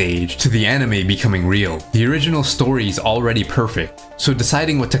planning stage to the anime becoming real. The original story's already perfect, so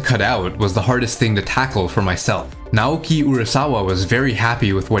deciding what to cut out was the hardest thing to tackle for myself. Naoki Urasawa was very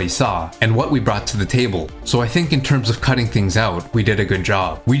happy with what he saw and what we brought to the table, so I think in terms of cutting things out, we did a good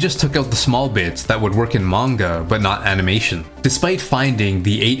job. We just took out the small bits that would work in manga but not animation. Despite finding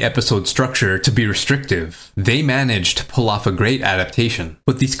the 8-episode structure to be restrictive, they managed to pull off a great adaptation.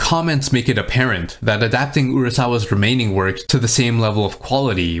 But these comments make it apparent that adapting Urasawa's remaining work to the same level of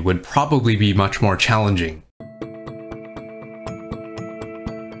quality would probably be much more challenging.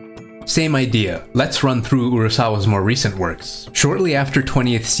 Same idea, let's run through Urasawa's more recent works. Shortly after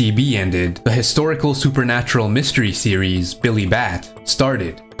 20th CB ended, the historical supernatural mystery series Billy Bat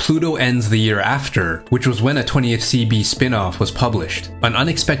started. Pluto ends the year after, which was when a 20th CB spin-off was published. An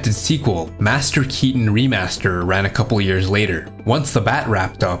unexpected sequel, Master Keaton Remaster, ran a couple years later. Once the Bat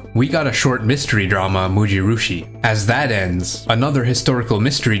wrapped up, we got a short mystery drama, Mujirushi. As that ends, another historical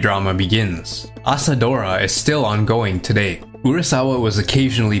mystery drama begins. Asadora is still ongoing today. Urasawa was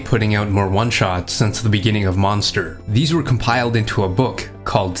occasionally putting out more one-shots since the beginning of Monster. These were compiled into a book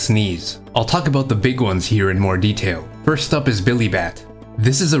called Sneeze. I'll talk about the big ones here in more detail. First up is Billy Bat.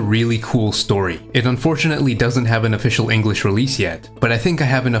 This is a really cool story. It unfortunately doesn't have an official English release yet, but I think I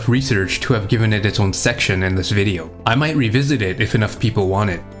have enough research to have given it its own section in this video. I might revisit it if enough people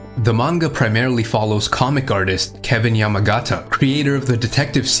want it. The manga primarily follows comic artist Kevin Yamagata, creator of the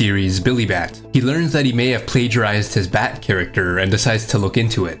detective series Billy Bat. He learns that he may have plagiarized his Bat character and decides to look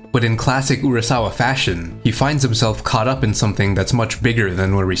into it. But in classic Urasawa fashion, he finds himself caught up in something that's much bigger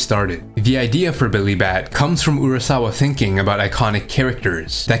than where we started. The idea for Billy Bat comes from Urasawa thinking about iconic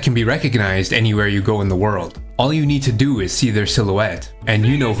characters that can be recognized anywhere you go in the world. All you need to do is see their silhouette, and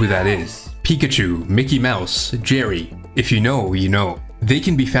you know who that is. Pikachu, Mickey Mouse, Jerry. If you know, you know. They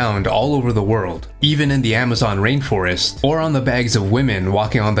can be found all over the world, even in the Amazon rainforest, or on the bags of women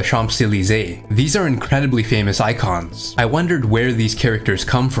walking on the Champs-Élysées. These are incredibly famous icons. I wondered where these characters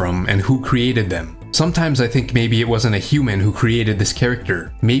come from and who created them. Sometimes I think maybe it wasn't a human who created this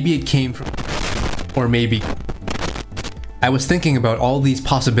character. Maybe it came from... or maybe... I was thinking about all these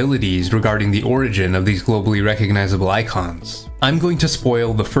possibilities regarding the origin of these globally recognizable icons. I'm going to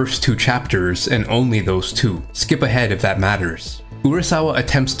spoil the first 2 chapters and only those 2. Skip ahead if that matters. Urasawa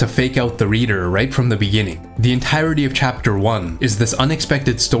attempts to fake out the reader right from the beginning. The entirety of chapter 1 is this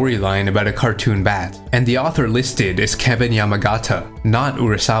unexpected storyline about a cartoon bat, and the author listed is Kevin Yamagata, not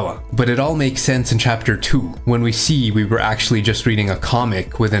Urasawa. But it all makes sense in chapter 2, when we see we were actually just reading a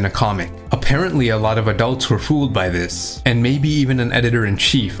comic within a comic. Apparently a lot of adults were fooled by this, and maybe even an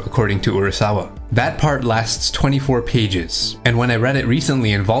editor-in-chief according to Urasawa. That part lasts 24 pages, and when I read it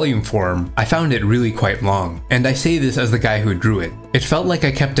recently in volume form, I found it really quite long. And I say this as the guy who drew it. It felt like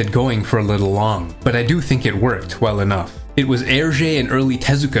I kept it going for a little long, but I do think it worked well enough. It was Hergé and early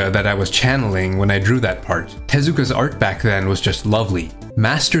Tezuka that I was channeling when I drew that part. Tezuka's art back then was just lovely.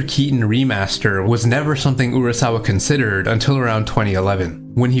 Master Keaton Remaster was never something Urasawa considered until around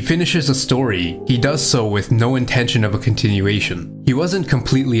 2011. When he finishes a story, he does so with no intention of a continuation. He wasn't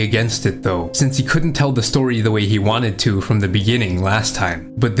completely against it though, since he couldn't tell the story the way he wanted to from the beginning last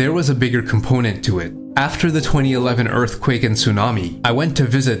time. But there was a bigger component to it. After the 2011 earthquake and tsunami, I went to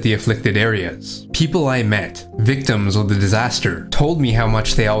visit the afflicted areas. People I met, victims of the disaster, told me how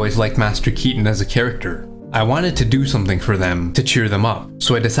much they always liked Master Keaton as a character. I wanted to do something for them to cheer them up,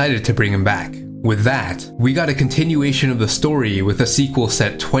 so I decided to bring him back. With that, we got a continuation of the story with a sequel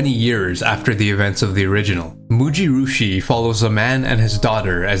set 20 years after the events of the original. Mujirushi follows a man and his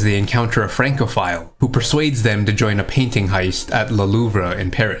daughter as they encounter a Francophile who persuades them to join a painting heist at Le Louvre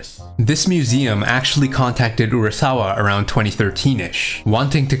in Paris. This museum actually contacted Urasawa around 2013-ish,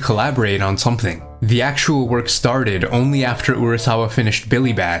 wanting to collaborate on something. The actual work started only after Urasawa finished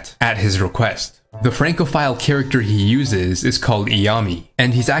Billy Bat at his request. The Francophile character he uses is called Iyami,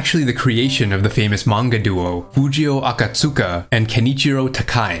 and he's actually the creation of the famous manga duo Fujio Akatsuka and Kenichiro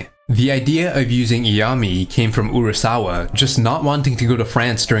Takai. The idea of using Iyami came from Urasawa just not wanting to go to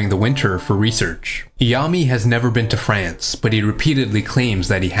France during the winter for research. Iyami has never been to France, but he repeatedly claims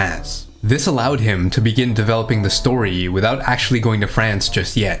that he has. This allowed him to begin developing the story without actually going to France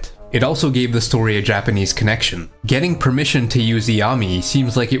just yet. It also gave the story a Japanese connection. Getting permission to use Iyami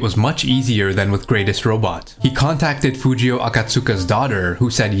seems like it was much easier than with Greatest Robot. He contacted Fujio Akatsuka's daughter, who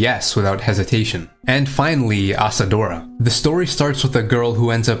said yes without hesitation. And finally, Asadora. The story starts with a girl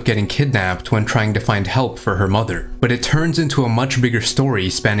who ends up getting kidnapped when trying to find help for her mother, but it turns into a much bigger story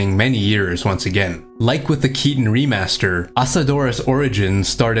spanning many years once again. Like with the Keaton remaster, Asadora's origin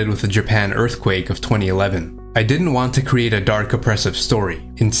started with the Japan earthquake of 2011. I didn't want to create a dark, oppressive story.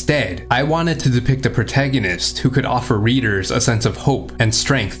 Instead, I wanted to depict a protagonist who could offer readers a sense of hope and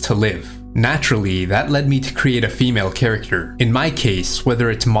strength to live. Naturally, that led me to create a female character. In my case, whether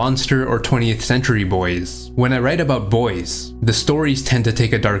it's Monster or 20th Century Boys, when I write about boys, the stories tend to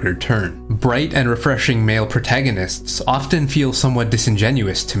take a darker turn. Bright and refreshing male protagonists often feel somewhat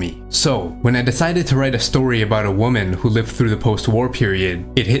disingenuous to me. So, when I decided to write a story about a woman who lived through the post-war period,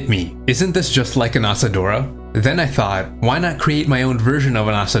 it hit me. Isn't this just like an Asadora? Then I thought, why not create my own version of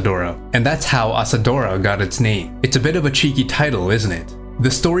an Asadora? And that's how Asadora got its name. It's a bit of a cheeky title, isn't it? The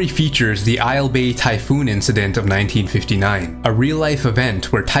story features the Isle Bay Typhoon incident of 1959, a real-life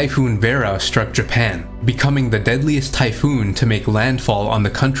event where Typhoon Vera struck Japan, becoming the deadliest typhoon to make landfall on the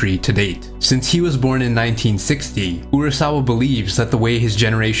country to date. Since he was born in 1960, Urasawa believes that the way his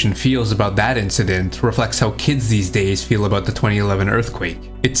generation feels about that incident reflects how kids these days feel about the 2011 earthquake.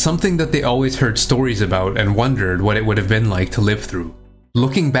 It's something that they always heard stories about and wondered what it would have been like to live through.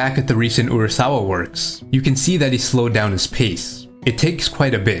 Looking back at the recent Urasawa works, you can see that he slowed down his pace. It takes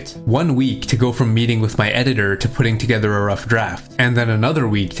quite a bit. 1 week to go from meeting with my editor to putting together a rough draft, and then another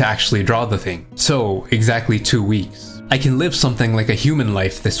week to actually draw the thing. So, exactly 2 weeks. I can live something like a human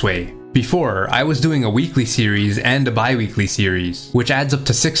life this way. Before, I was doing a weekly series and a bi-weekly series, which adds up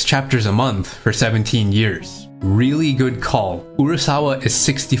to 6 chapters a month for 17 years. Really good call. Urasawa is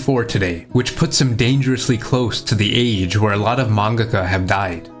 64 today, which puts him dangerously close to the age where a lot of mangaka have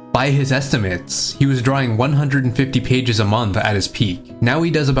died. By his estimates, he was drawing 150 pages a month at his peak. Now he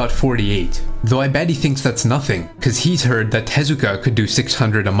does about 48, though I bet he thinks that's nothing, cause he's heard that Tezuka could do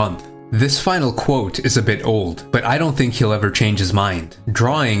 600 a month. This final quote is a bit old, but I don't think he'll ever change his mind.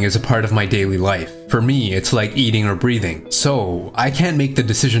 Drawing is a part of my daily life. For me, it's like eating or breathing, so I can't make the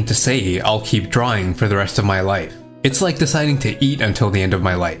decision to say I'll keep drawing for the rest of my life. It's like deciding to eat until the end of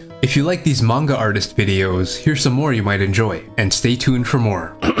my life. If you like these manga artist videos, here's some more you might enjoy, and stay tuned for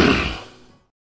more.